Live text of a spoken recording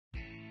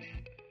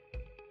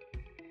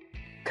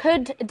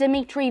Could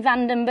Dimitri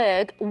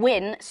Bergh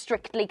win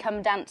Strictly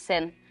Come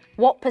Dancing?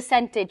 What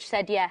percentage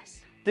said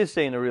yes? This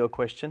ain't a real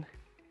question.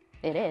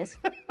 It is.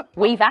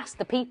 We've asked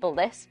the people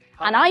this.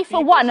 And I,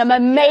 for one, am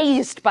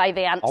amazed by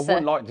the answer. I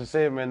wouldn't like to see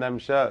him in them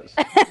shirts.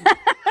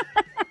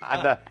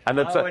 and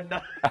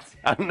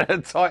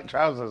the tight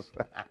trousers.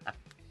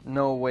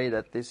 No way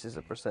that this is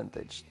a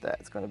percentage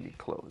that's going to be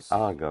close.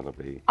 I'm going to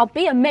be. I'll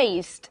be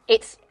amazed.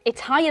 It's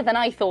higher than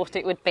I thought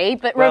it would be,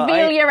 but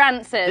reveal your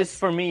answers. This,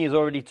 for me, is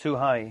already too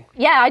high.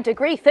 Yeah, I'd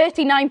agree.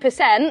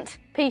 39%.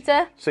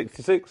 Peter?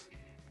 66.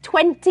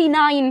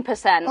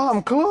 29%. Oh,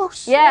 I'm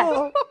close. Yeah.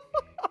 Oh.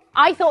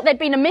 I thought there'd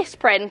been a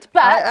misprint,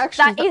 but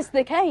that is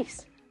the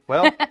case.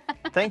 Well,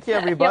 thank you,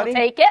 everybody.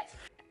 You'll take it.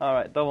 All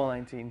right, double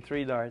 19,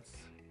 3 darts.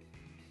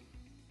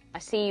 I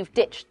see you've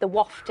ditched the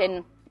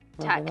wafting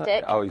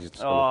tactic. Oh, he's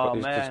just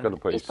going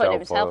to put He's putting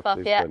himself off.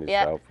 He's Yeah, putting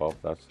yeah. himself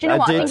off. Do you know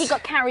what? I did. think he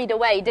got carried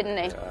away, didn't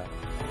he? Yeah.